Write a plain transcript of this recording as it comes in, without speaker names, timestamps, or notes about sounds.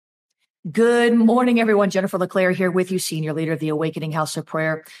Good morning, everyone. Jennifer LeClaire here with you, Senior Leader of the Awakening House of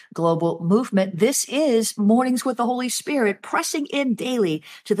Prayer Global Movement. This is Mornings with the Holy Spirit, pressing in daily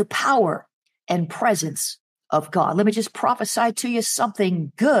to the power and presence of God. Let me just prophesy to you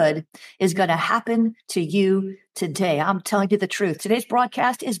something good is going to happen to you today. I'm telling you the truth. Today's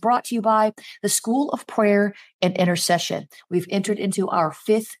broadcast is brought to you by the School of Prayer and Intercession. We've entered into our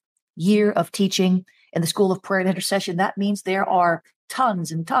 5th year of teaching in the School of Prayer and Intercession. That means there are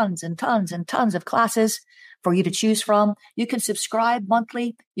tons and tons and tons and tons of classes for you to choose from. You can subscribe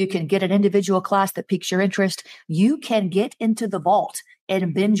monthly. You can get an individual class that piques your interest. You can get into the vault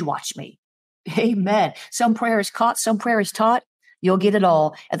and binge watch me. Amen. Some prayer is caught, some prayer is taught. You'll get it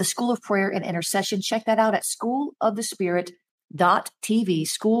all at the School of Prayer and Intercession. Check that out at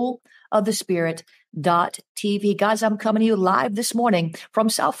schoolofthespirit.tv, schoolofthespirit.tv. Guys, I'm coming to you live this morning from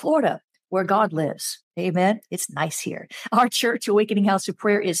South Florida, where God lives. Amen. It's nice here. Our church, Awakening House of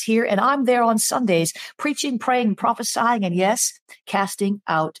Prayer, is here, and I'm there on Sundays, preaching, praying, prophesying, and yes, casting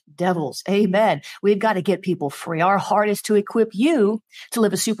out devils. Amen. We've got to get people free. Our heart is to equip you to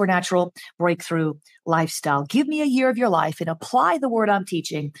live a supernatural breakthrough lifestyle. Give me a year of your life and apply the word I'm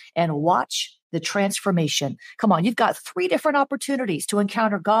teaching and watch the transformation. Come on, you've got 3 different opportunities to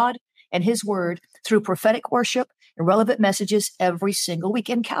encounter God and His word through prophetic worship and relevant messages every single week.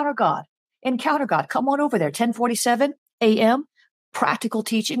 Encounter God. Encounter God. Come on over there. 10:47 a.m. Practical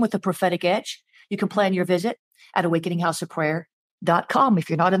teaching with a prophetic edge. You can plan your visit at awakeninghouseofprayer.com. If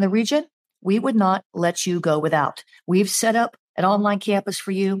you're not in the region, we would not let you go without. We've set up an online campus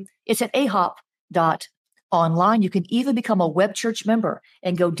for you. It's at ahop.online. You can even become a web church member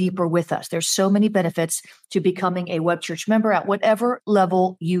and go deeper with us. There's so many benefits to becoming a web church member at whatever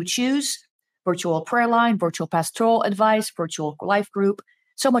level you choose. Virtual prayer line, virtual pastoral advice, virtual life group,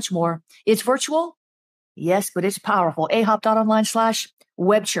 so much more. It's virtual, yes, but it's powerful.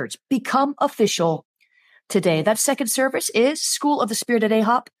 ahop.online/webchurch. Become official today. That second service is School of the Spirit at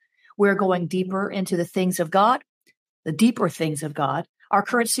AHOP. We're going deeper into the things of God, the deeper things of God. Our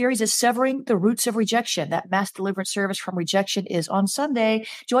current series is Severing the Roots of Rejection. That mass deliverance service from rejection is on Sunday.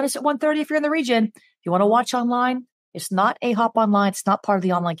 Join us at 1:30 if you're in the region. If you want to watch online, it's not AHOP online. It's not part of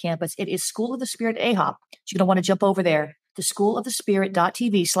the online campus. It is School of the Spirit at AHOP. You're going to want to jump over there to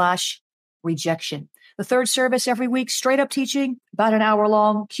schoolofthespirit.tv/rejection. The third service every week, straight up teaching, about an hour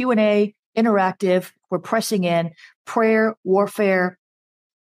long, Q&A, interactive. We're pressing in prayer, warfare,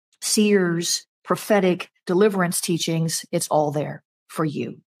 seers, prophetic, deliverance teachings. It's all there for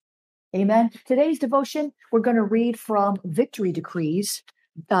you. Amen. Today's devotion, we're going to read from Victory Decrees,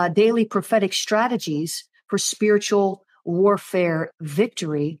 Daily Prophetic Strategies for Spiritual Warfare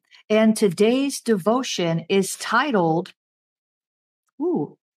Victory. And today's devotion is titled,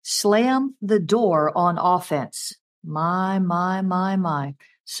 Slam the Door on Offense. My.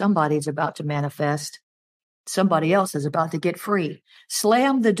 Somebody's about to manifest. Somebody else is about to get free.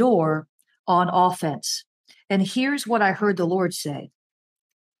 Slam the door on offense. And here's what I heard the Lord say.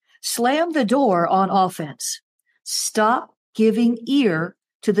 Slam the door on offense. Stop giving ear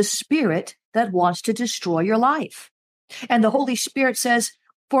to the spirit that wants to destroy your life. And the Holy Spirit says,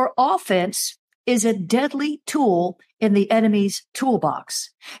 for offense is a deadly tool in the enemy's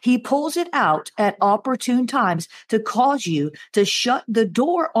toolbox. He pulls it out at opportune times to cause you to shut the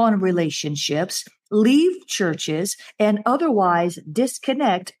door on relationships, leave churches, and otherwise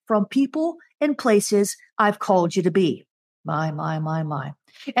disconnect from people and places I've called you to be. My.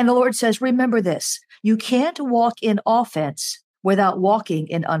 And the Lord says, remember this, you can't walk in offense without walking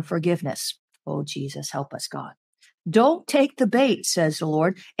in unforgiveness. Oh, Jesus, help us, God. Don't take the bait, says the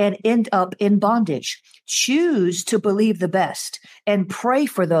Lord, and end up in bondage. Choose to believe the best and pray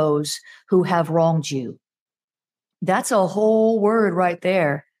for those who have wronged you. That's a whole word right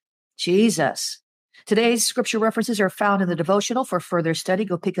there. Jesus. Today's scripture references are found in the devotional. For further study,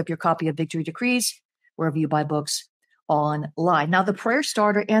 go pick up your copy of Victory Decrees wherever you buy books online. Now, the prayer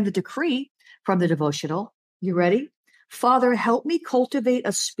starter and the decree from the devotional. You ready? Father, help me cultivate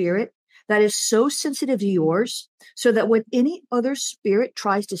a spirit that is so sensitive to yours, so that when any other spirit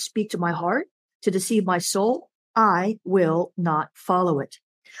tries to speak to my heart, to deceive my soul, I will not follow it.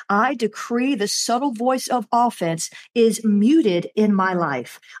 I decree the subtle voice of offense is muted in my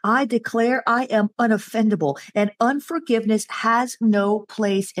life. I declare I am unoffendable, and unforgiveness has no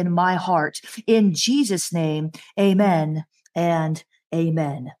place in my heart. In Jesus' name, amen and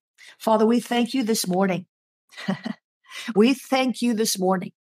amen. Father, we thank you this morning. We thank you this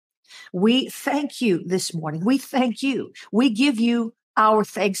morning. We thank you this morning. We thank you. We give you our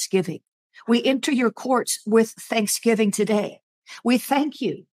thanksgiving. We enter your courts with thanksgiving today. We thank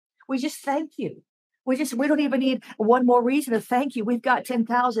you. We just thank you We don't even need one more reason to thank you. We've got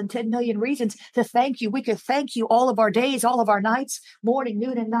 10,000, 10 million reasons to thank you. We could thank you all of our days, all of our nights, morning,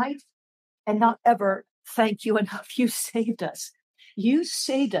 noon, and night, and not ever thank you enough. You saved us. You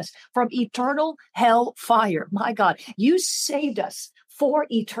saved us from eternal hell fire. My God, you saved us for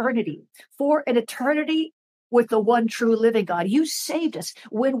eternity, for an eternity with the one true living God. You saved us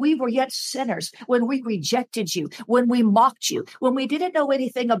when we were yet sinners, when we rejected you, when we mocked you, when we didn't know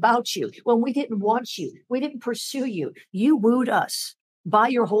anything about you, when we didn't want you, we didn't pursue you. You wooed us by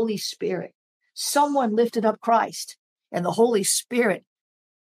your Holy Spirit. Someone lifted up Christ, and the Holy Spirit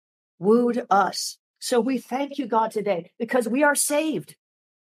wooed us. So we thank you, God, today because we are saved.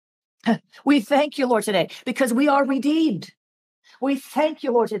 We thank you, Lord, today because we are redeemed. We thank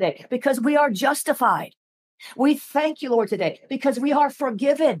you, Lord, today because we are justified. We thank you, Lord, today because we are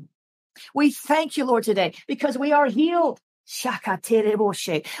forgiven. We thank you, Lord, today because we are healed.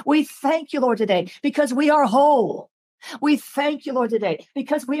 We thank you, Lord, today because we are whole. We thank you, Lord, today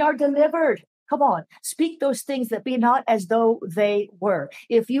because we are delivered. Come on, speak those things that be not as though they were.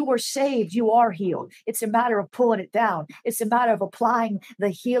 If you were saved, you are healed. It's a matter of pulling it down. It's a matter of applying the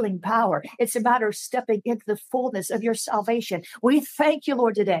healing power. It's a matter of stepping into the fullness of your salvation. We thank you,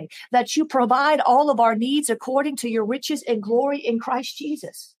 Lord, today that you provide all of our needs according to your riches and glory in Christ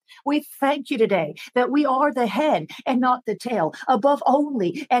Jesus. We thank you today that we are the head and not the tail, above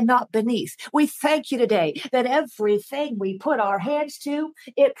only and not beneath. We thank you today that everything we put our hands to,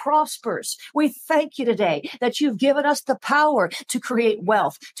 it prospers. We thank you today that you've given us the power to create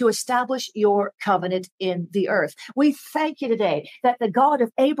wealth, to establish your covenant in the earth. We thank you today that the God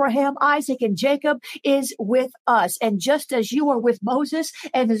of Abraham, Isaac, and Jacob is with us. And just as you are with Moses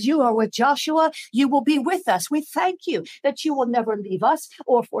and as you are with Joshua, you will be with us. We thank you that you will never leave us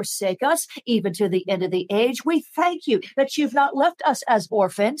or forsake us, even to the end of the age. We thank you that you've not left us as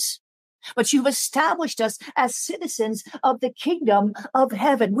orphans, but you've established us as citizens of the kingdom of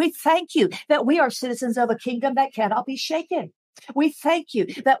heaven. We thank you that we are citizens of a kingdom that cannot be shaken. We thank you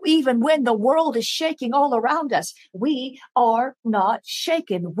that even when the world is shaking all around us, we are not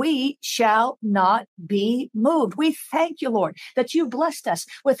shaken. We shall not be moved. We thank you, Lord, that you blessed us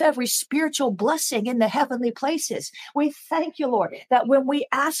with every spiritual blessing in the heavenly places. We thank you, Lord, that when we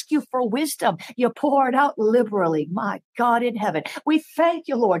ask you for wisdom, you pour it out liberally, my God in heaven. We thank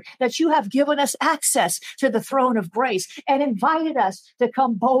you, Lord, that you have given us access to the throne of grace and invited us to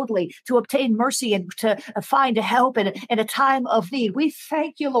come boldly to obtain mercy and to find help in a time of need. We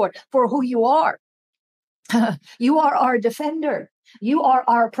thank you, Lord, for who you are. You are our defender. You are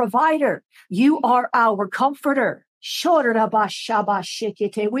our provider. You are our comforter.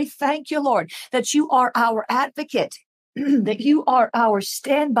 We thank you, Lord, that you are our advocate, that you are our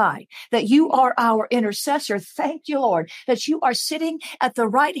standby, that you are our intercessor. Thank you, Lord, that you are sitting at the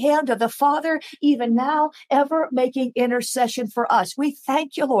right hand of the Father, even now, ever making intercession for us. We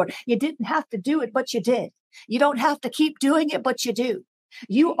thank you, Lord. You didn't have to do it, but you did. You don't have to keep doing it, but you do.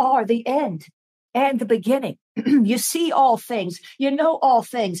 You are the end and the beginning. You see all things. You know all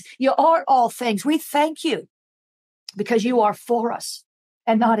things. You are all things. We thank you because you are for us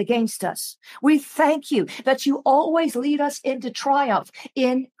and not against us. We thank you that you always lead us into triumph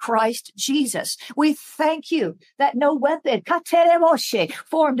in Christ Jesus. We thank you that no weapon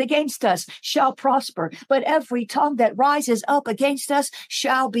formed against us shall prosper, but every tongue that rises up against us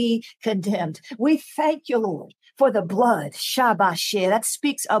shall be condemned. We thank you, Lord, for the blood, Shabashir, that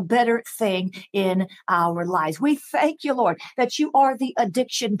speaks a better thing in our lives. We thank you, Lord, that you are the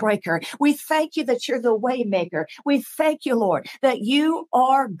addiction breaker. We thank you that you're the way maker. We thank you, Lord, that you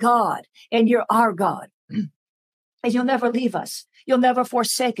are God and you're our God. And you'll never leave us. You'll never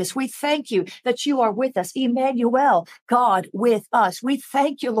forsake us. We thank you that you are with us. Emmanuel, God with us. We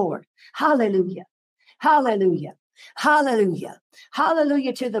thank you, Lord. Hallelujah. Hallelujah. Hallelujah.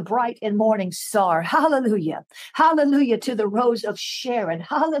 Hallelujah to the bright and morning star. Hallelujah. Hallelujah to the rose of Sharon.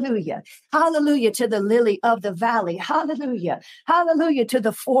 Hallelujah. Hallelujah to the lily of the valley. Hallelujah. Hallelujah to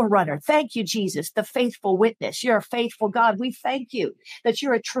the forerunner. Thank you, Jesus, the faithful witness. You're a faithful God. We thank you that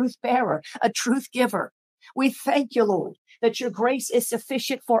you're a truth bearer, a truth giver. We thank you, Lord, that your grace is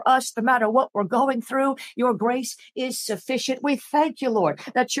sufficient for us no matter what we're going through. Your grace is sufficient. We thank you, Lord,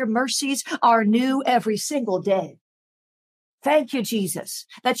 that your mercies are new every single day. Thank you, Jesus,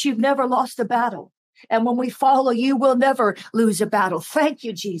 that you've never lost a battle. And when we follow you, we'll never lose a battle. Thank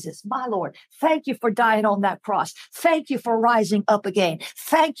you, Jesus, my Lord. Thank you for dying on that cross. Thank you for rising up again.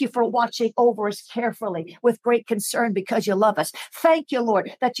 Thank you for watching over us carefully with great concern because you love us. Thank you,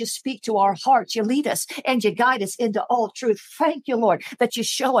 Lord, that you speak to our hearts. You lead us and you guide us into all truth. Thank you, Lord, that you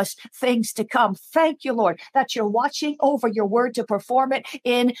show us things to come. Thank you, Lord, that you're watching over your word to perform it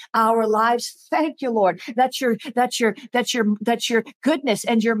in our lives. Thank you, Lord, that your goodness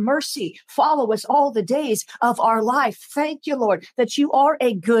and your mercy follow us all the days of our life. Thank you, Lord, that you are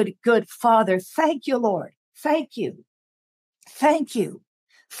a good, good Father. Thank you, Lord. Thank you. Thank you.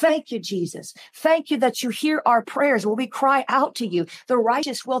 Thank you, Jesus. Thank you that you hear our prayers when we cry out to you. The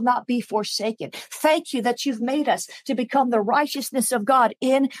righteous will not be forsaken. Thank you that you've made us to become the righteousness of God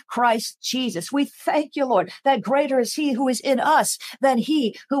in Christ Jesus. We thank you, Lord, that greater is he who is in us than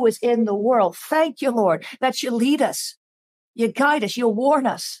he who is in the world. Thank you, Lord, that you lead us. You guide us. You warn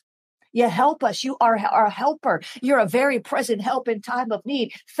us. You help us. You are our helper. You're a very present help in time of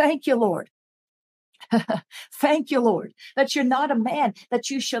need. Thank you, Lord. Thank you, Lord, that you're not a man that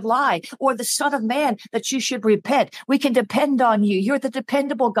you should lie or the son of man that you should repent. We can depend on you. You're the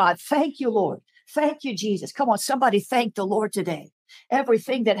dependable God. Thank you, Lord. Thank you, Jesus. Come on, somebody thank the Lord today.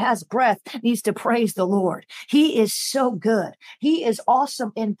 Everything that has breath needs to praise the Lord. He is so good. He is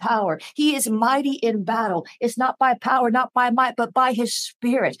awesome in power. He is mighty in battle. It's not by power, not by might, but by his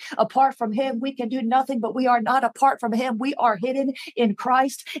spirit. Apart from him, we can do nothing, but we are not apart from him. We are hidden in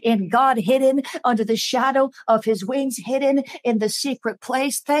Christ, in God, hidden under the shadow of his wings, hidden in the secret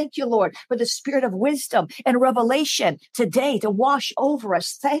place. Thank you, Lord, for the spirit of wisdom and revelation today to wash over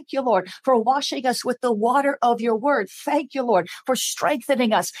us. Thank you, Lord, for washing us with the water of your word. Thank you, Lord, for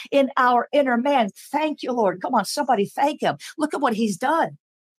strengthening us in our inner man. Thank you, Lord. Come on, somebody thank him. Look at what he's done.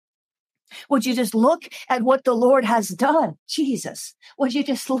 Would you just look at what the Lord has done? Jesus, would you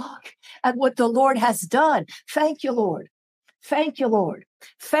just look at what the Lord has done? Thank you, Lord. Thank you, Lord.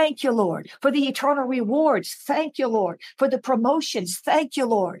 Thank you, Lord, for the eternal rewards. Thank you, Lord, for the promotions. Thank you,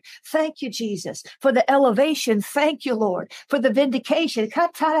 Lord. Thank you, Jesus, for the elevation. Thank you, Lord, for the vindication.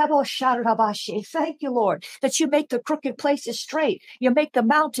 Thank you, Lord, that you make the crooked places straight. You make the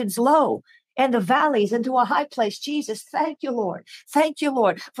mountains low and the valleys into a high place. Jesus, thank you, Lord. Thank you,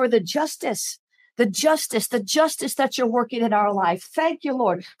 Lord, for the justice. The justice that you're working in our life. Thank you,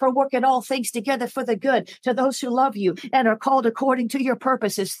 Lord, for working all things together for the good to those who love you and are called according to your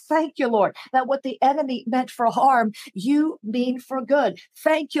purposes. Thank you, Lord, that what the enemy meant for harm, you mean for good.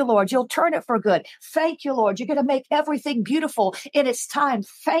 Thank you, Lord. You'll turn it for good. Thank you, Lord. You're going to make everything beautiful in its time.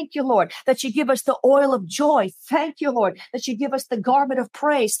 Thank you, Lord, that you give us the oil of joy. Thank you, Lord, that you give us the garment of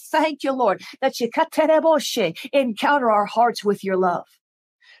praise. Thank you, Lord, that you encounter our hearts with your love.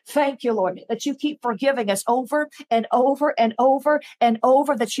 Thank you, Lord, that you keep forgiving us over and over and over and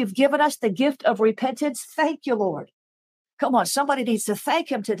over, that you've given us the gift of repentance. Thank you, Lord. Come on, somebody needs to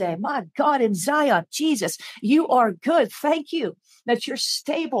thank him today. My God, in Zion, Jesus, you are good. Thank you that you're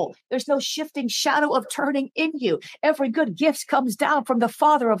stable. There's no shifting shadow of turning in you. Every good gift comes down from the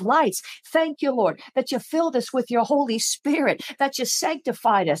Father of lights. Thank you, Lord, that you filled us with your Holy Spirit, that you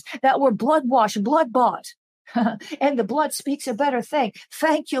sanctified us, that we're blood washed, blood bought. And the blood speaks a better thing.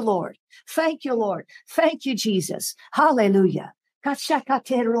 Thank you, Lord. Thank you, Lord. Thank you, Jesus. Hallelujah. Thank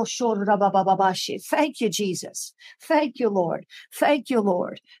you, Jesus. Thank you, Lord. Thank you,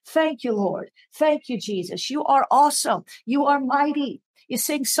 Lord. Thank you, Lord. Thank you, Jesus. You are awesome. You are mighty. You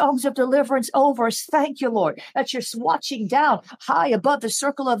sing songs of deliverance over us. Thank you, Lord, that you're watching down high above the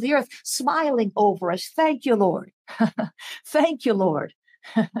circle of the earth, smiling over us. Thank you, Lord. Thank you, Lord.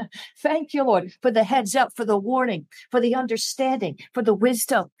 Thank you, Lord, for the heads up, for the warning, for the understanding, for the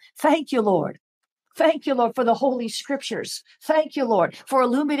wisdom. Thank you, Lord. Thank you, Lord, for the Holy Scriptures. Thank you, Lord, for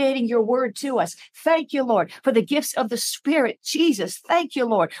illuminating your word to us. Thank you, Lord, for the gifts of the Spirit, Jesus. Thank you,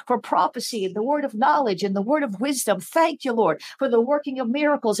 Lord, for prophecy and the word of knowledge and the word of wisdom. Thank you, Lord, for the working of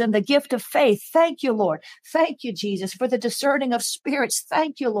miracles and the gift of faith. Thank you, Lord. Thank you, Jesus, for the discerning of spirits.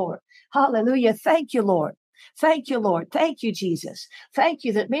 Thank you, Lord. Hallelujah. Thank you, Lord. Thank you, Lord. Thank you, Jesus. Thank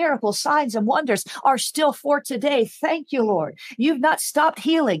you that miracles, signs, and wonders are still for today. Thank you, Lord. You've not stopped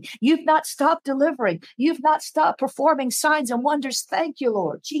healing. You've not stopped delivering. You've not stopped performing signs and wonders. Thank you,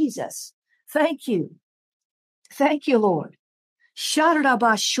 Lord. Jesus. Thank you. Thank you, Lord. Thank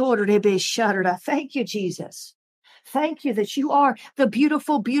you, Jesus. Thank you that you are the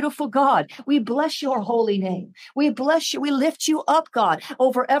beautiful, beautiful God. We bless your holy name. We bless you. We lift you up, God,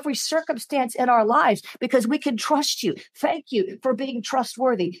 over every circumstance in our lives because we can trust you. Thank you for being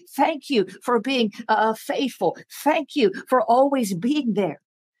trustworthy. Thank you for being faithful. Thank you for always being there.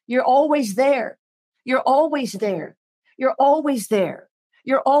 You're always there. You're always there. You're always there.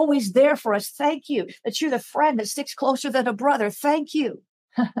 You're always there for us. Thank you that you're the friend that sticks closer than a brother. Thank you.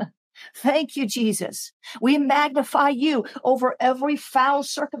 Thank you, Jesus. We magnify you over every foul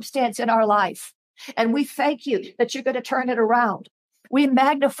circumstance in our life. And we thank you that you're going to turn it around. We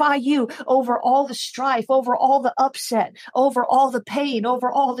magnify you over all the strife, over all the upset, over all the pain, over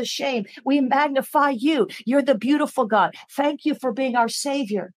all the shame. We magnify you. You're the beautiful God. Thank you for being our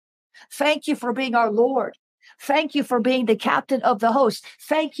Savior. Thank you for being our Lord. Thank you for being the captain of the host.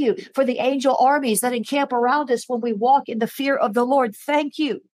 Thank you for the angel armies that encamp around us when we walk in the fear of the Lord. Thank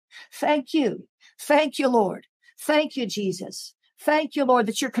you. Thank you. Thank you, Lord. Thank you, Jesus. Thank you, Lord,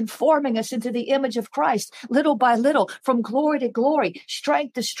 that you're conforming us into the image of Christ little by little, from glory to glory,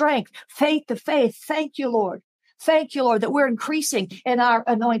 strength to strength, faith to faith. Thank you, Lord. Thank you, Lord, that we're increasing in our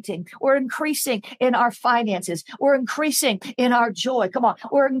anointing. We're increasing in our finances. We're increasing in our joy. Come on.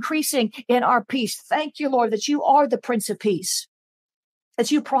 We're increasing in our peace. Thank you, Lord, that you are the Prince of Peace,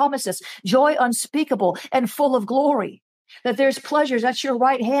 that you promise us joy unspeakable and full of glory, that there's pleasures at your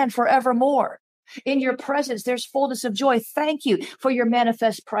right hand forevermore. In your presence, there's fullness of joy. Thank you for your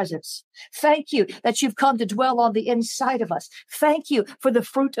manifest presence. Thank you that you've come to dwell on the inside of us. Thank you for the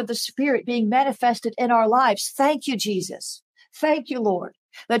fruit of the Spirit being manifested in our lives. Thank you, Jesus. Thank you, Lord,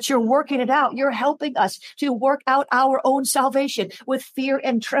 that you're working it out. You're helping us to work out our own salvation with fear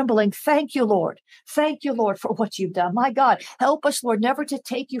and trembling. Thank you, Lord. Thank you, Lord, for what you've done. My God, help us, Lord, never to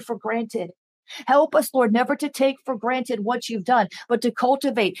take you for granted. Help us, Lord, never to take for granted what you've done, but to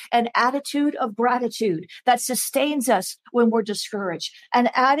cultivate an attitude of gratitude that sustains us when we're discouraged, an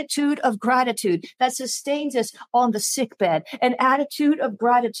attitude of gratitude that sustains us on the sickbed, an attitude of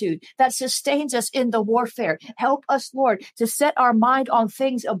gratitude that sustains us in the warfare. Help us, Lord, to set our mind on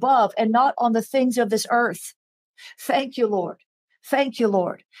things above and not on the things of this earth. Thank you, Lord. Thank you,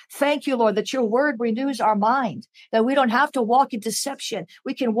 Lord. Thank you, Lord, that your word renews our mind, that we don't have to walk in deception.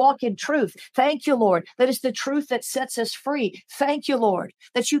 We can walk in truth. Thank you, Lord, that it's the truth that sets us free. Thank you, Lord,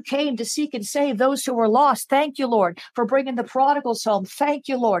 that you came to seek and save those who were lost. Thank you, Lord, for bringing the prodigals home. Thank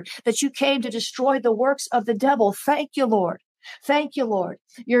you, Lord, that you came to destroy the works of the devil. Thank you, Lord. Thank you, Lord.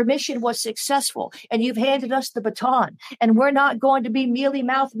 Your mission was successful and you've handed us the baton, and we're not going to be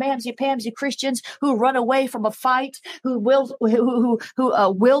mealy-mouthed, mamsy-pamsy Christians who run away from a fight, who wilt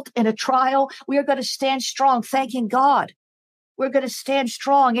in a trial. We are going to stand strong, thanking God. We're going to stand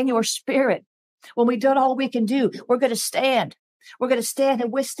strong in your spirit. When we've done all we can do, we're going to stand. We're going to stand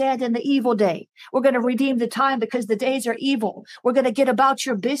and withstand in the evil day. We're going to redeem the time because the days are evil. We're going to get about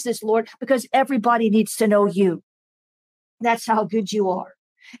your business, Lord, because everybody needs to know you. That's how good you are.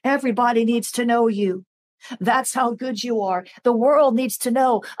 Everybody needs to know you. That's how good you are. The world needs to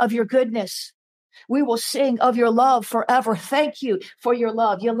know of your goodness. We will sing of your love forever. Thank you for your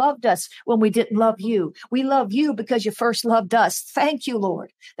love. You loved us when we didn't love you. We love you because you first loved us. Thank you,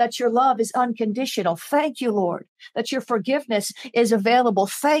 Lord, that your love is unconditional. Thank you, Lord, that your forgiveness is available.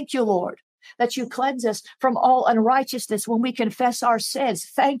 Thank you, Lord, that you cleanse us from all unrighteousness when we confess our sins.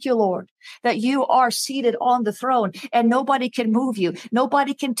 Thank you, Lord, that you are seated on the throne and nobody can move you.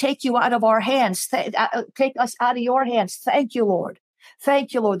 Nobody can take you out of our hands, take us out of your hands. Thank you, Lord.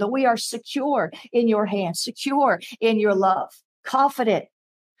 Thank you, Lord, that we are secure in your hands, secure in your love, confident.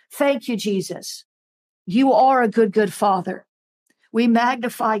 Thank you, Jesus. You are a good, good Father. We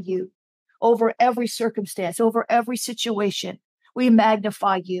magnify you over every circumstance, over every situation. We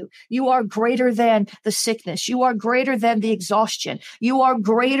magnify you. You are greater than the sickness. You are greater than the exhaustion. You are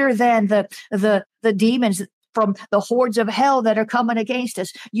greater than the demons from the hordes of hell that are coming against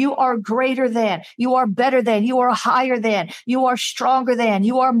us. You are greater than. You are better than. You are higher than. You are stronger than.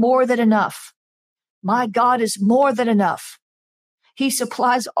 You are more than enough. My God is more than enough. He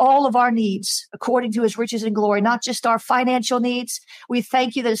supplies all of our needs according to his riches and glory, not just our financial needs. We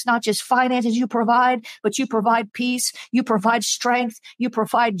thank you that it's not just finances you provide, but you provide peace, you provide strength, you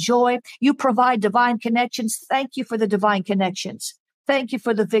provide joy, you provide divine connections. Thank you for the divine connections. Thank you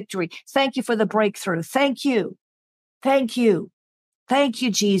for the victory. Thank you for the breakthrough. Thank you. Thank you. Thank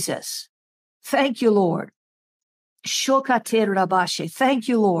you, Jesus. Thank you, Lord. Thank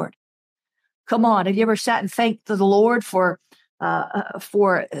you, Lord. Come on. Have you ever sat and thanked the Lord for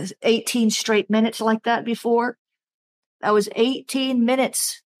 18 straight minutes like that before? That was 18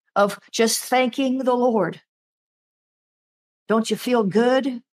 minutes of just thanking the Lord. Don't you feel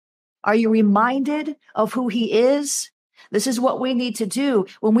good? Are you reminded of who he is? This is what we need to do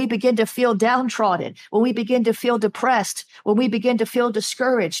when we begin to feel downtrodden, when we begin to feel depressed, when we begin to feel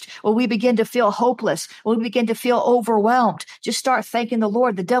discouraged, when we begin to feel hopeless, when we begin to feel overwhelmed. Just start thanking the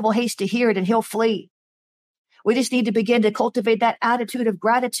Lord. The devil hates to hear it and he'll flee. We just need to begin to cultivate that attitude of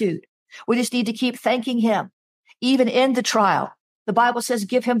gratitude. We just need to keep thanking him, even in the trial. The Bible says,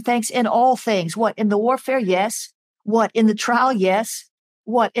 give him thanks in all things. What? In the warfare? Yes. What? In the trial? Yes.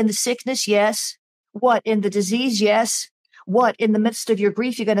 What? In the sickness? Yes. What? In the disease? Yes. What? In the midst of your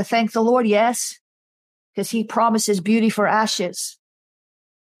grief, you're going to thank the Lord? Yes. Because he promises beauty for ashes.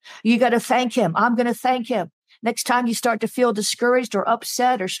 You got to thank him. I'm going to thank him. Next time you start to feel discouraged or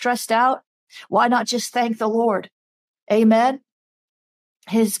upset or stressed out, why not just thank the Lord? Amen.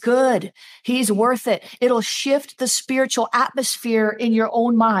 He's good. He's worth it. It'll shift the spiritual atmosphere in your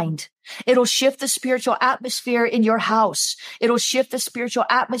own mind. It'll shift the spiritual atmosphere in your house. It'll shift the spiritual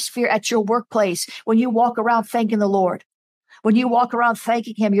atmosphere at your workplace when you walk around thanking the Lord. When you walk around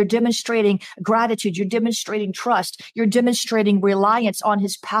thanking him, you're demonstrating gratitude. You're demonstrating trust. You're demonstrating reliance on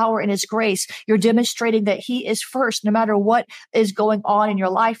his power and his grace. You're demonstrating that he is first, no matter what is going on in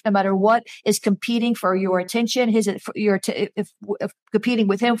your life, no matter what is competing for your attention, competing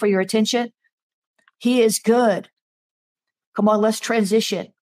with him for your attention. He is good. Come on, let's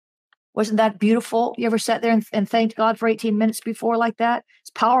transition. Wasn't that beautiful? You ever sat there and thanked God for 18 minutes before like that? It's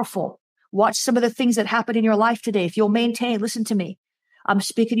powerful. Watch some of the things that happen in your life today. If you'll maintain, listen to me. I'm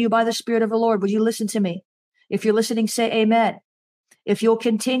speaking to you by the Spirit of the Lord. Would you listen to me? If you're listening, say amen. If you'll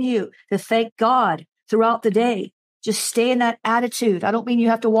continue to thank God throughout the day, just stay in that attitude. I don't mean you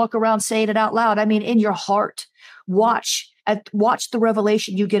have to walk around saying it out loud. I mean, in your heart, watch the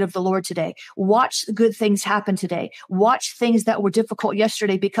revelation you get of the Lord today. Watch the good things happen today. Watch things that were difficult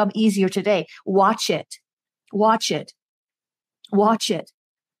yesterday become easier today. Watch it. Watch it. Watch it.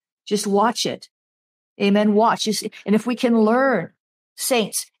 Just watch it. Amen. Watch. And if we can learn,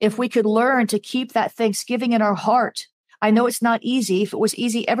 saints, if we could learn to keep that thanksgiving in our heart, I know it's not easy. If it was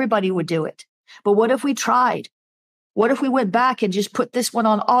easy, everybody would do it. But what if we tried? What if we went back and just put this one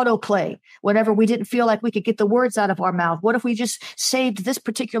on autoplay whenever we didn't feel like we could get the words out of our mouth? What if we just saved this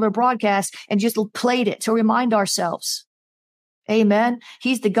particular broadcast and just played it to remind ourselves? Amen.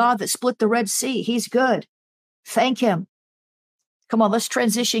 He's the God that split the Red Sea. He's good. Thank him. Come on, let's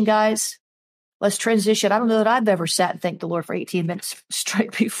transition, guys. Let's transition. I don't know that I've ever sat and thanked the Lord for 18 minutes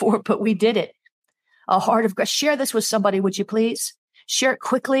straight before, but we did it. A heart of God. Share this with somebody, would you please? Share it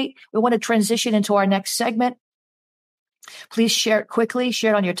quickly. We want to transition into our next segment. Please share it quickly.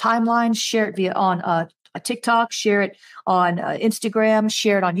 Share it on your timeline. Share it on a TikTok. Share it on Instagram.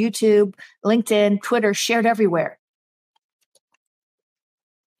 Share it on YouTube, LinkedIn, Twitter. Share it everywhere.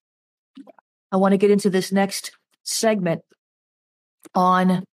 I want to get into this next segment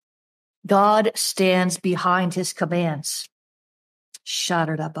on God stands behind his commands.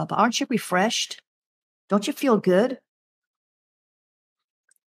 Aren't you refreshed? Don't you feel good?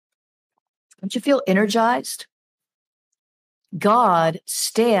 Don't you feel energized? God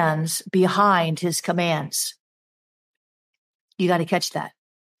stands behind his commands. You got to catch that.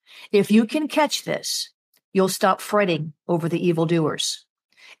 If you can catch this, you'll stop fretting over the evildoers.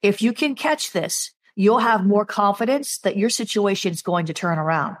 If you can catch this, you'll have more confidence that your situation is going to turn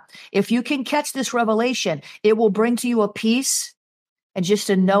around. If you can catch this revelation, it will bring to you a peace and just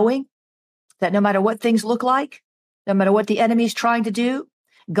a knowing that no matter what things look like, no matter what the enemy is trying to do,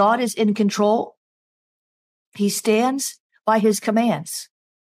 God is in control. He stands by his commands.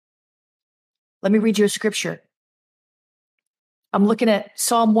 Let me read you a scripture. I'm looking at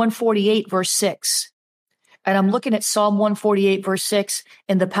Psalm 148, verse 6. And I'm looking at Psalm 148, verse 6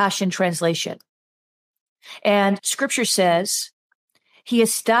 in the Passion Translation. And scripture says, he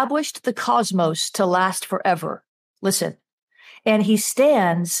established the cosmos to last forever. Listen, and he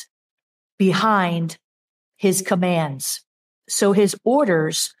stands behind his commands. So his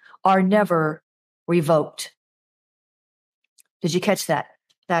orders are never revoked. Did you catch that?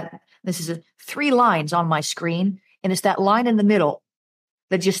 This is 3 lines on my screen, and it's that line in the middle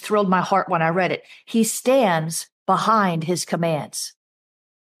that just thrilled my heart when I read it. He stands behind his commands.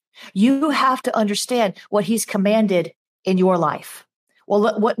 You have to understand what he's commanded in your life.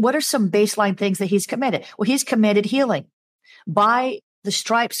 Well, what are some baseline things that he's commanded? Well, he's commanded healing. By the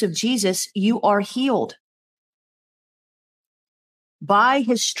stripes of Jesus, you are healed. By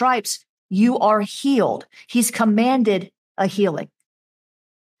his stripes, you are healed. He's commanded a healing.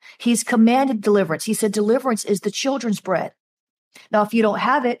 He's commanded deliverance. He said deliverance is the children's bread. Now, if you don't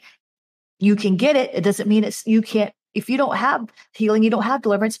have it, you can get it. It doesn't mean you can't. If you don't have healing, you don't have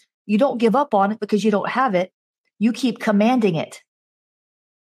deliverance, you don't give up on it because you don't have it. You keep commanding it.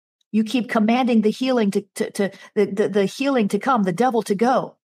 You keep commanding the healing the healing to come, the devil to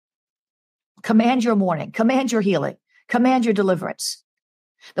go. Command your morning, command your healing, command your deliverance.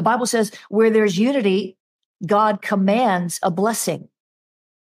 The Bible says where there's unity, God commands a blessing.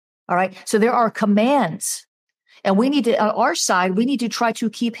 All right. So there are commands, and we need to, on our side, we need to try to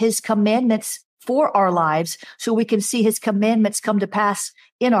keep his commandments for our lives so we can see his commandments come to pass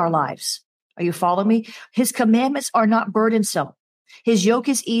in our lives. Are you following me? His commandments are not burdensome. His yoke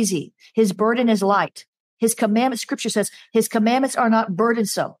is easy. His burden is light. His commandments, scripture says, his commandments are not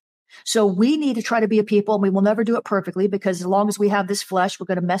burdensome. So we need to try to be a people, and we will never do it perfectly because as long as we have this flesh, we're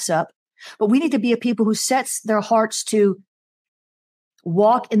going to mess up. But we need to be a people who sets their hearts to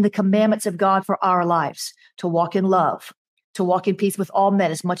walk in the commandments of God for our lives, to walk in love, to walk in peace with all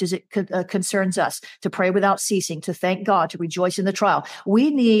men as much as it concerns us, to pray without ceasing, to thank God, to rejoice in the trial.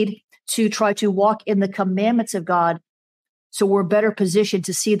 We need to try to walk in the commandments of God so we're better positioned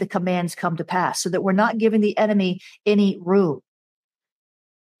to see the commands come to pass, so that we're not giving the enemy any room.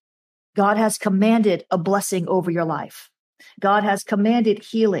 God has commanded a blessing over your life. God has commanded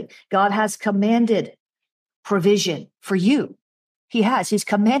healing. God has commanded provision for you. He has. He's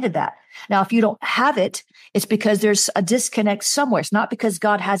commanded that. Now, if you don't have it, it's because there's a disconnect somewhere. It's not because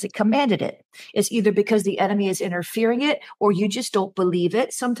God hasn't commanded it. It's either because the enemy is interfering it or you just don't believe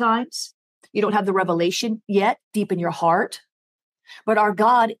it sometimes. You don't have the revelation yet deep in your heart. But our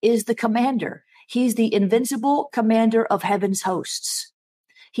God is the commander. He's the invincible commander of heaven's hosts.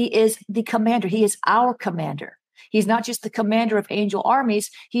 He is the commander. He is our commander. He's not just the commander of angel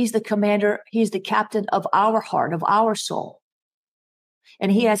armies. He's the commander. He's the captain of our heart, of our soul.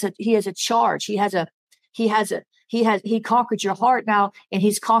 And he has a charge. He conquered your heart now, and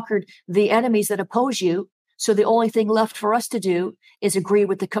he's conquered the enemies that oppose you. So the only thing left for us to do is agree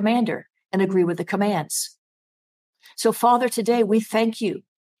with the commander and agree with the commands. So Father, today we thank you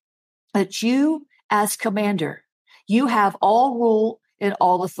that you as commander, you have all rule and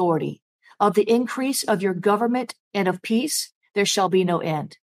all authority. Of the increase of your government and of peace, there shall be no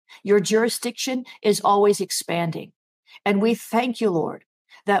end. Your jurisdiction is always expanding. And we thank you, Lord,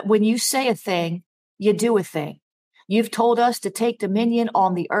 that when you say a thing, you do a thing. You've told us to take dominion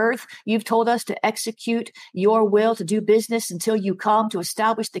on the earth. You've told us to execute your will, to do business until you come to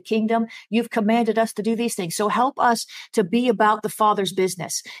establish the kingdom. You've commanded us to do these things. So help us to be about the Father's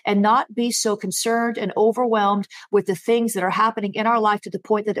business and not be so concerned and overwhelmed with the things that are happening in our life to the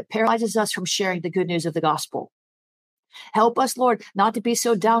point that it paralyzes us from sharing the good news of the gospel. Help us, Lord, not to be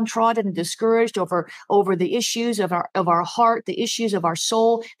so downtrodden and discouraged over the issues of our heart, the issues of our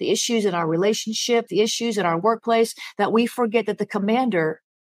soul, the issues in our relationship, the issues in our workplace, that we forget that the commander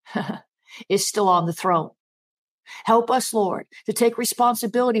is still on the throne. Help us, Lord, to take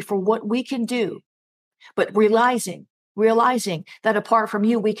responsibility for what we can do, but realizing that apart from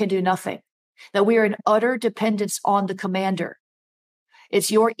you, we can do nothing, that we are in utter dependence on the commander. It's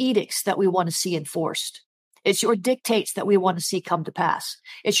your edicts that we want to see enforced. It's your dictates that we want to see come to pass.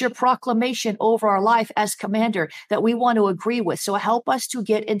 It's your proclamation over our life as commander that we want to agree with. So help us to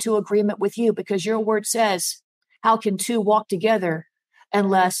get into agreement with you, because your word says, how can two walk together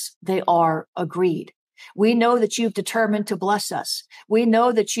unless they are agreed? We know that you've determined to bless us. We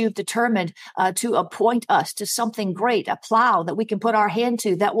know that you've determined to appoint us to something great, a plow that we can put our hand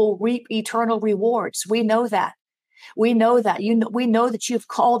to that will reap eternal rewards. We know that. We know that. We know that you've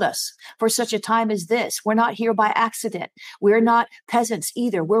called us for such a time as this. We're not here by accident. We're not peasants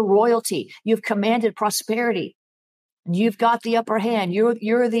either. We're royalty. You've commanded prosperity. You've got the upper hand.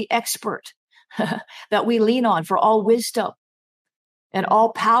 You're the expert that we lean on for all wisdom and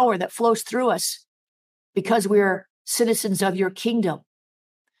all power that flows through us because we're citizens of your kingdom.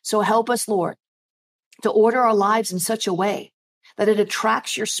 So help us, Lord, to order our lives in such a way that it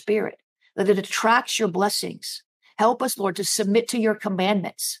attracts your spirit, that it attracts your blessings. Help us, Lord, to submit to your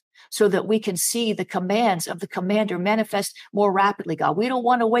commandments so that we can see the commands of the commander manifest more rapidly, God. We don't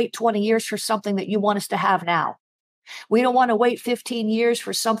want to wait 20 years for something that you want us to have now. We don't want to wait 15 years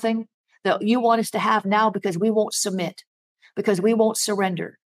for something that you want us to have now because we won't submit, because we won't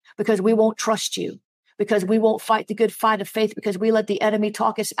surrender, because we won't trust you, because we won't fight the good fight of faith, because we let the enemy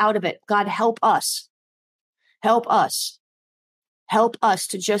talk us out of it. God, help us. Help us. Help us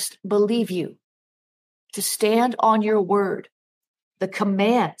to just believe you, to stand on your word, the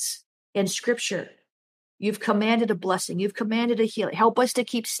commands in scripture. You've commanded a blessing. You've commanded a healing. Help us to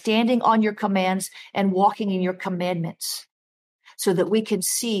keep standing on your commands and walking in your commandments so that we can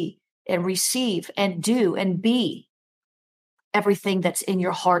see and receive and do and be everything that's in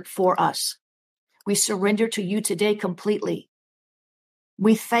your heart for us. We surrender to you today completely.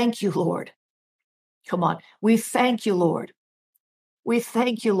 We thank you, Lord. Come on. We thank you, Lord. We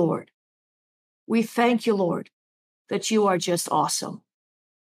thank you, Lord. We thank you, Lord, that you are just awesome.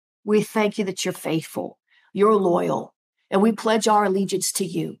 We thank you that you're faithful, you're loyal, and we pledge our allegiance to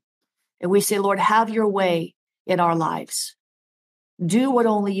you. And we say, Lord, have your way in our lives. Do what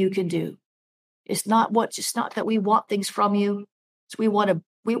only you can do. It's not that we want things from you. It's we want to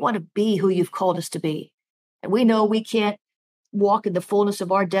We want to be who you've called us to be. And we know we can't walk in the fullness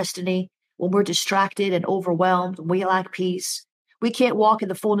of our destiny when we're distracted and overwhelmed, and we lack peace. We can't walk in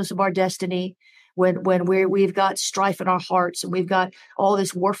the fullness of our destiny when we've got strife in our hearts and we've got all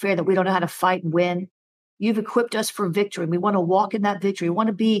this warfare that we don't know how to fight and win. You've equipped us for victory. We want to walk in that victory. We want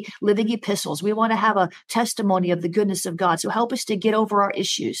to be living epistles. We want to have a testimony of the goodness of God. So help us to get over our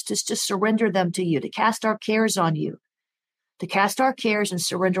issues, just to surrender them to you, to cast our cares on you, to cast our cares and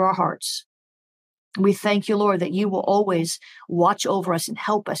surrender our hearts. We thank you, Lord, that you will always watch over us and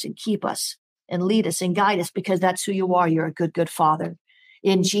help us and keep us and lead us and guide us, because that's who you are. You're a good, good Father.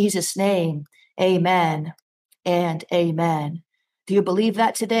 In Jesus' name, amen and amen. Do you believe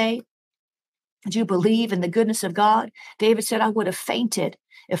that today? Do you believe in the goodness of God? David said, I would have fainted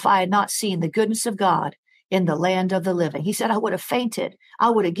if I had not seen the goodness of God in the land of the living. He said, I would have fainted. I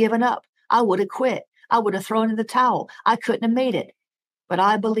would have given up. I would have quit. I would have thrown in the towel. I couldn't have made it. But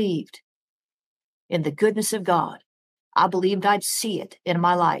I believed in the goodness of God. I believed I'd see it in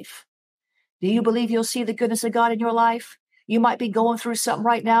my life. Do you believe you'll see the goodness of God in your life? You might be going through something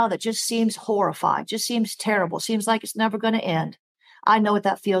right now that just seems horrifying, just seems terrible, seems like it's never going to end. I know what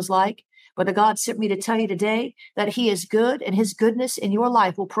that feels like. But God sent me to tell you today that he is good, and his goodness in your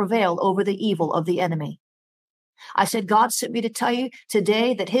life will prevail over the evil of the enemy. I said, God sent me to tell you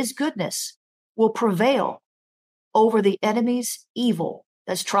today that his goodness will prevail over the enemy's evil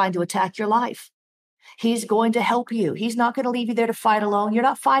that's trying to attack your life. He's going to help you. He's not going to leave you there to fight alone. You're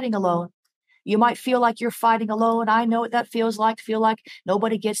not fighting alone. You might feel like you're fighting alone. I know what that feels like, to feel like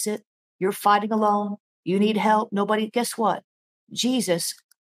nobody gets it. You're fighting alone. You need help. Nobody. Guess what? Jesus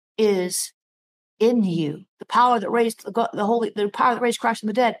is in you. The power that raised the power that raised Christ from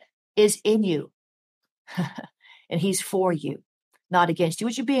the dead is in you. And he's for you, not against you.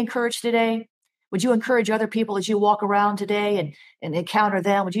 Would you be encouraged today? Would you encourage other people as you walk around today and encounter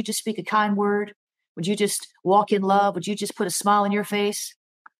them? Would you just speak a kind word? Would you just walk in love? Would you just put a smile on your face?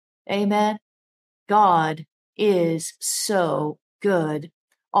 Amen. God is so good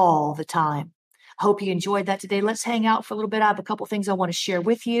all the time. I hope you enjoyed that today. Let's hang out for a little bit. I have a couple things I want to share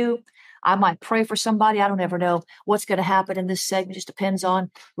with you. I might pray for somebody. I don't ever know what's going to happen in this segment. It just depends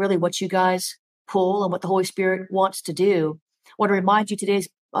on really what you guys pull and what the Holy Spirit wants to do. I want to remind you today's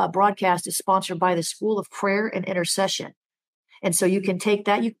broadcast is sponsored by the School of Prayer and Intercession. And so you can take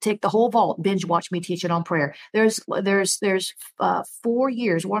that, you can take the whole vault, binge watch me teaching on prayer. There's 4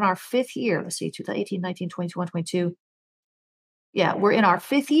 years. We're in our 5th year. Let's see, 2018, 19, 20, 21, 22. Yeah, we're in our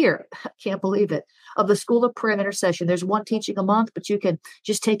 5th year. I can't believe it. Of the School of Prayer and Intercession. There's one teaching a month, but you can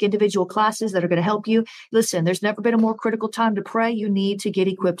just take individual classes that are going to help you. Listen, there's never been a more critical time to pray. You need to get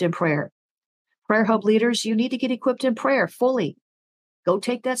equipped in prayer. Prayer Hub leaders, you need to get equipped in prayer fully. Go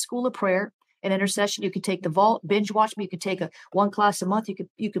take that School of Prayer and Intercession. You can take the vault, binge watch me. You can take one class a month.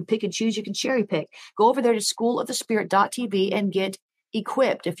 You can pick and choose. You can cherry pick. Go over there to schoolofthespirit.tv and get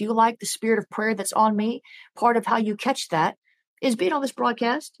equipped. If you like the spirit of prayer that's on me, part of how you catch that is being on this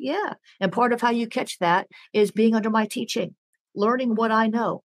broadcast. Yeah. And part of how you catch that is being under my teaching, learning what I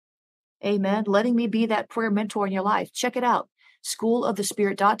know. Amen. Letting me be that prayer mentor in your life. Check it out.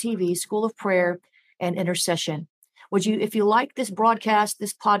 Schoolofthespirit.tv, School of Prayer and Intercession. Would you, if you like this broadcast,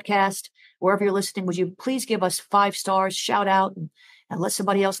 this podcast, wherever you're listening, would you please give us 5 stars, shout out, and let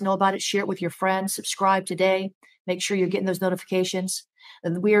somebody else know about it. Share it with your friends. Subscribe today. Make sure you're getting those notifications.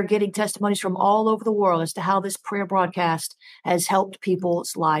 And we are getting testimonies from all over the world as to how this prayer broadcast has helped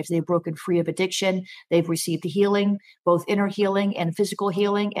people's lives. They've broken free of addiction. They've received healing, both inner healing and physical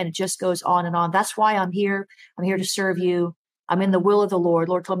healing. And it just goes on and on. That's why I'm here. I'm here to serve you. I'm in the will of the Lord.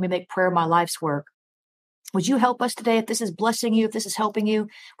 Lord told me to make prayer my life's work. Would you help us today? If this is blessing you, if this is helping you,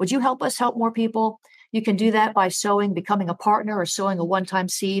 would you help us help more people? You can do that by sowing, becoming a partner, or sowing a one-time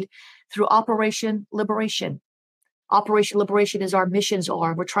seed through Operation Liberation. Operation Liberation is our missions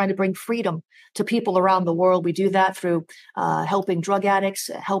arm. We're trying to bring freedom to people around the world. We do that through helping drug addicts,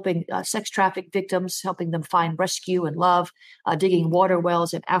 helping sex traffic victims, helping them find rescue and love, digging water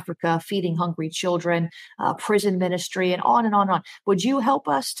wells in Africa, feeding hungry children, prison ministry, and on and on and on. Would you help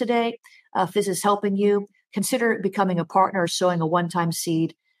us today? If this is helping you, consider becoming a partner or sowing a one-time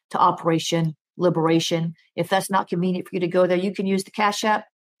seed to Operation Liberation. If that's not convenient for you to go there, you can use the Cash App.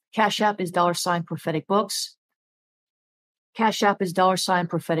 Cash App is $ Prophetic Books. Cash App is $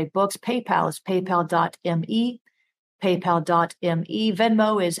 Prophetic Books. PayPal is paypal.me. PayPal.me.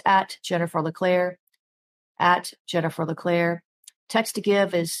 Venmo is at Jennifer LeClaire. At Jennifer LeClaire. Text to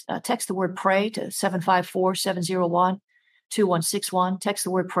give is text the word pray to 754-701-2161. Text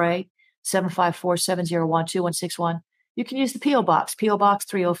the word pray 754-701-2161. You can use the P.O. Box. P.O. Box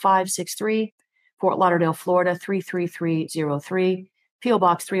 30563, Fort Lauderdale, Florida 33303. P.O.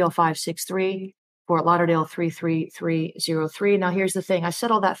 Box 30563, Fort Lauderdale 33303. Now, here's the thing. I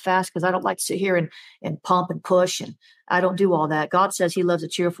said all that fast because I don't like to sit here and pump and push, and I don't do all that. God says he loves a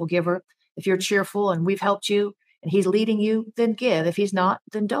cheerful giver. If you're cheerful and we've helped you and he's leading you, then give. If he's not,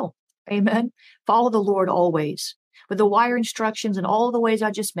 then don't. Amen. Follow the Lord always. With the wire instructions and all the ways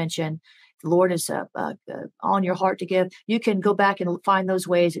I just mentioned, the Lord is on your heart to give. You can go back and find those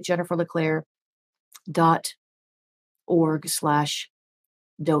ways at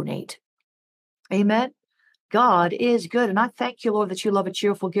jenniferleclaire.org/donate. Amen. God is good. And I thank you, Lord, that you love a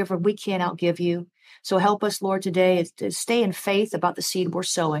cheerful giver. We can't outgive you. So help us, Lord, today to stay in faith about the seed we're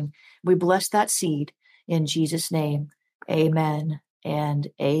sowing. We bless that seed in Jesus' name. Amen and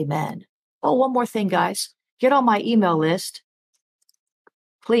amen. Oh, one more thing, guys. Get on my email list,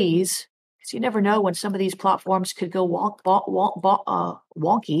 please, because you never know when some of these platforms could go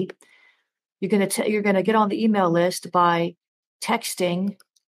wonky. You're gonna get on the email list by texting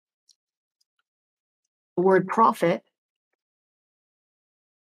the word prophet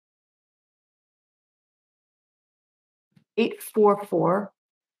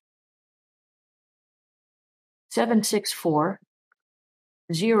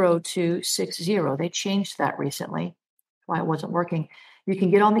 (844-764-0260). They changed that recently. Why it wasn't working. You can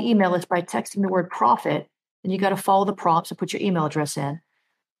get on the email list by texting the word prophet, and you got to follow the prompts and put your email address in.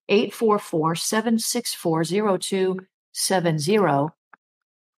 844-764-0270.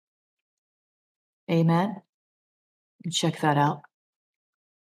 Amen. You can check that out.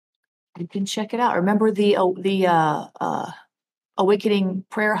 You can check it out. Remember the Awakening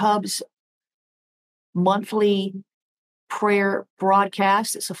Prayer Hub's monthly prayer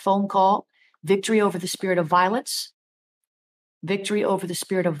broadcast. It's a phone call. Victory over the spirit of violence. Victory over the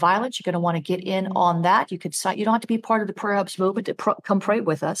spirit of violence. You're going to want to get in on that. You don't have to be part of the Prayer Hub's movement to come pray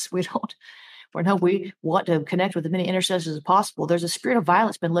with us. We want to connect with as many intercessors as possible. There's a spirit of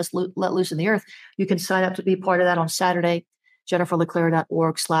violence been let loose in the earth. You can sign up to be part of that on Saturday,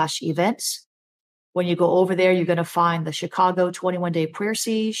 jenniferleclaire.org/events. When you go over there, you're going to find the Chicago 21-day prayer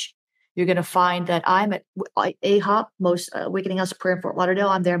siege. You're going to find that I'm at AHOP, Awakening House of Prayer in Fort Lauderdale.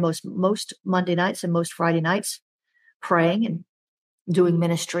 I'm there most Monday nights and most Friday nights praying and doing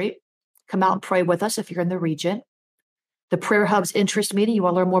ministry. Come out and pray with us if you're in the region. The Prayer Hub's interest meeting, you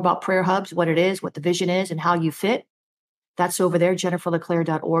want to learn more about Prayer Hubs, what it is, what the vision is, and how you fit. That's over there,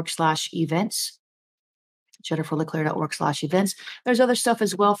 jenniferleclaire.org/events. jenniferleclaire.org/events. There's other stuff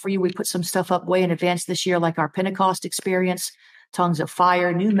as well for you. We put some stuff up way in advance this year, like our Pentecost experience, Tongues of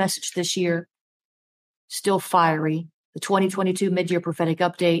Fire, new message this year, still fiery, the 2022 mid-year prophetic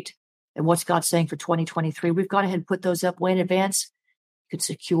update, and what's God saying for 2023. We've gone ahead and put those up way in advance. You could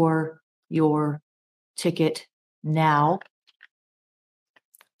secure your ticket now.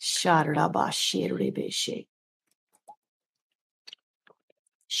 Shaka.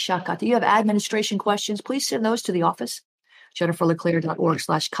 Do you have administration questions? Please send those to the office,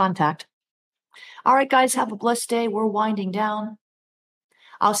 jenniferleclaire.org/contact. All right, guys, have a blessed day. We're winding down.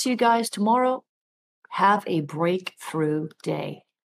 I'll see you guys tomorrow. Have a breakthrough day.